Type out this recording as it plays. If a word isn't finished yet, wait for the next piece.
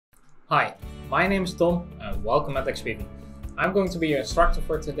Hi, my name is Tom and welcome at Expivi. I'm going to be your instructor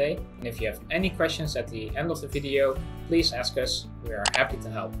for today, and if you have any questions at the end of the video, please ask us. We are happy to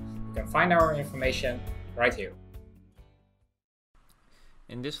help. You can find our information right here.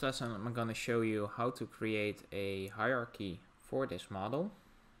 In this lesson, I'm going to show you how to create a hierarchy for this model.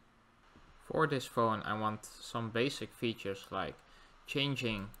 For this phone, I want some basic features like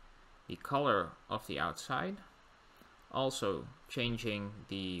changing the color of the outside, also changing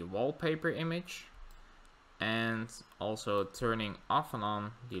the wallpaper image, and also turning off and on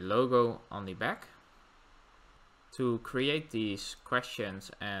the logo on the back. To create these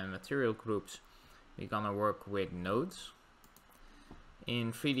questions and material groups, we're gonna work with nodes.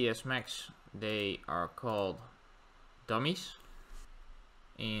 In 3ds Max, they are called dummies.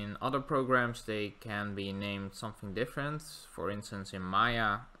 In other programs, they can be named something different. For instance, in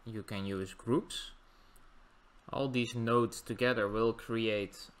Maya, you can use groups. All these nodes together will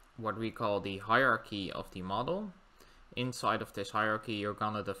create what we call the hierarchy of the model. Inside of this hierarchy, you're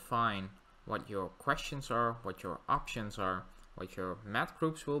gonna define what your questions are, what your options are, what your math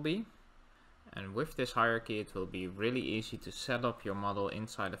groups will be. And with this hierarchy, it will be really easy to set up your model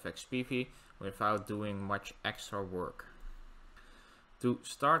inside of Expivi without doing much extra work. To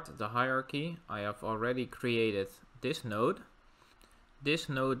start the hierarchy, I have already created this node. This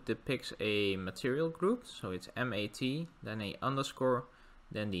node depicts a material group, so it's MAT, then a underscore,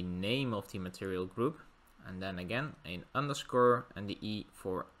 then the name of the material group, and then again an underscore and the E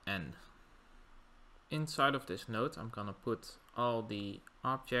for end. Inside of this node, I'm gonna put all the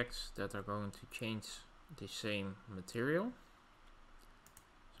objects that are going to change the same material.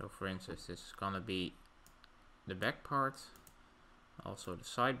 So for instance, this is gonna be the back part, also the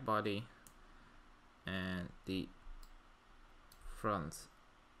side body, and the front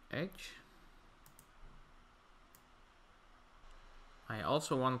edge. I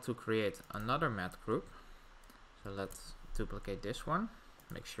also want to create another math group, so let's duplicate this one,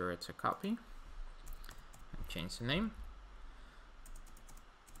 make sure it's a copy, and change the name.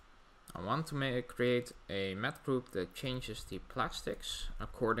 I want to create a math group that changes the plastics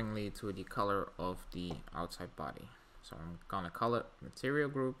accordingly to the color of the outside body. So I'm gonna call it material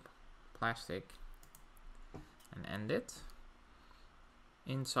group plastic and end it.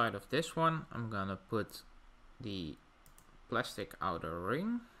 Inside of this one, I'm gonna put the plastic outer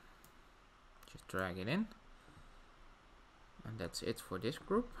ring, just drag it in, and that's it for this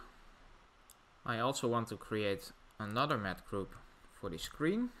group. I also want to create another math group for the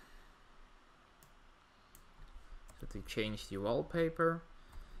screen. So to change the wallpaper,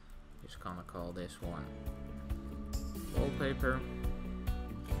 just gonna call this one wallpaper,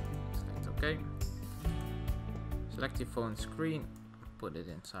 select OK, select the phone screen, put it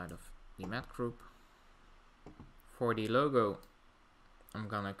inside of the math group. For the logo, I'm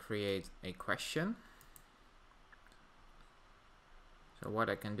gonna create a question. So what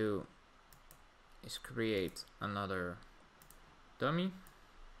I can do is create another dummy,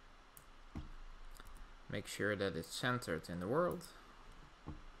 make sure that it's centered in the world.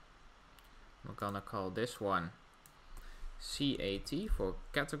 I'm gonna call this one CAT for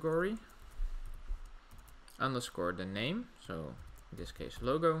category, underscore the name, so in this case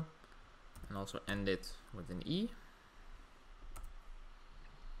logo, and also end it with an E.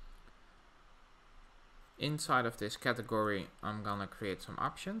 Inside of this category, I'm gonna create some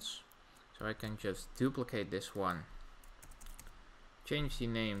options, so I can just duplicate this one, change the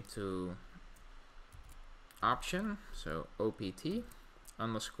name to option, so OPT,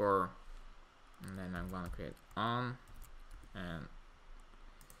 underscore, and then I'm gonna create on and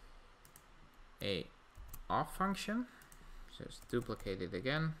a off function. Just duplicate it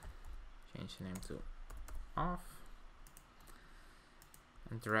again, change the name to off,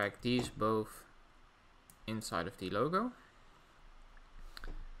 and drag these both inside of the logo.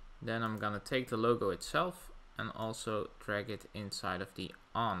 Then I'm gonna take the logo itself and also drag it inside of the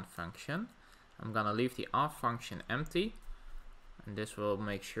on function. I'm gonna leave the off function empty, and this will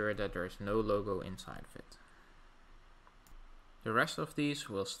make sure that there is no logo inside of it. The rest of these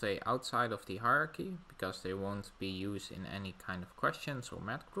will stay outside of the hierarchy because they won't be used in any kind of questions or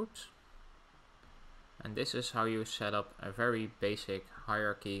math groups. And this is how you set up a very basic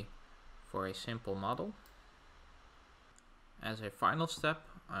hierarchy for a simple model. As a final step,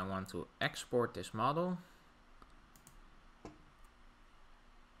 I want to export this model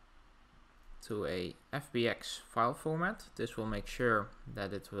to a FBX file format. This will make sure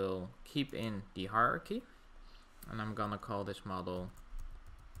that it will keep in the hierarchy. And I'm gonna call this model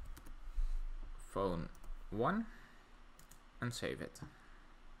phone 1 and save it.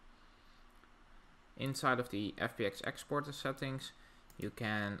 Inside of the FBX exporter settings, You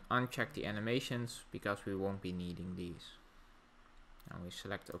can uncheck the animations because we won't be needing these. And we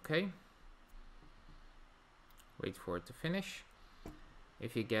select OK. Wait for it to finish.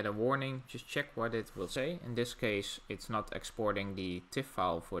 If you get a warning, just check what it will say. In this case, it's not exporting the TIFF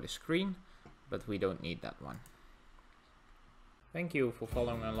file for the screen, but we don't need that one. Thank you for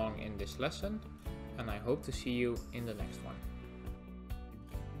following along in this lesson, and I hope to see you in the next one.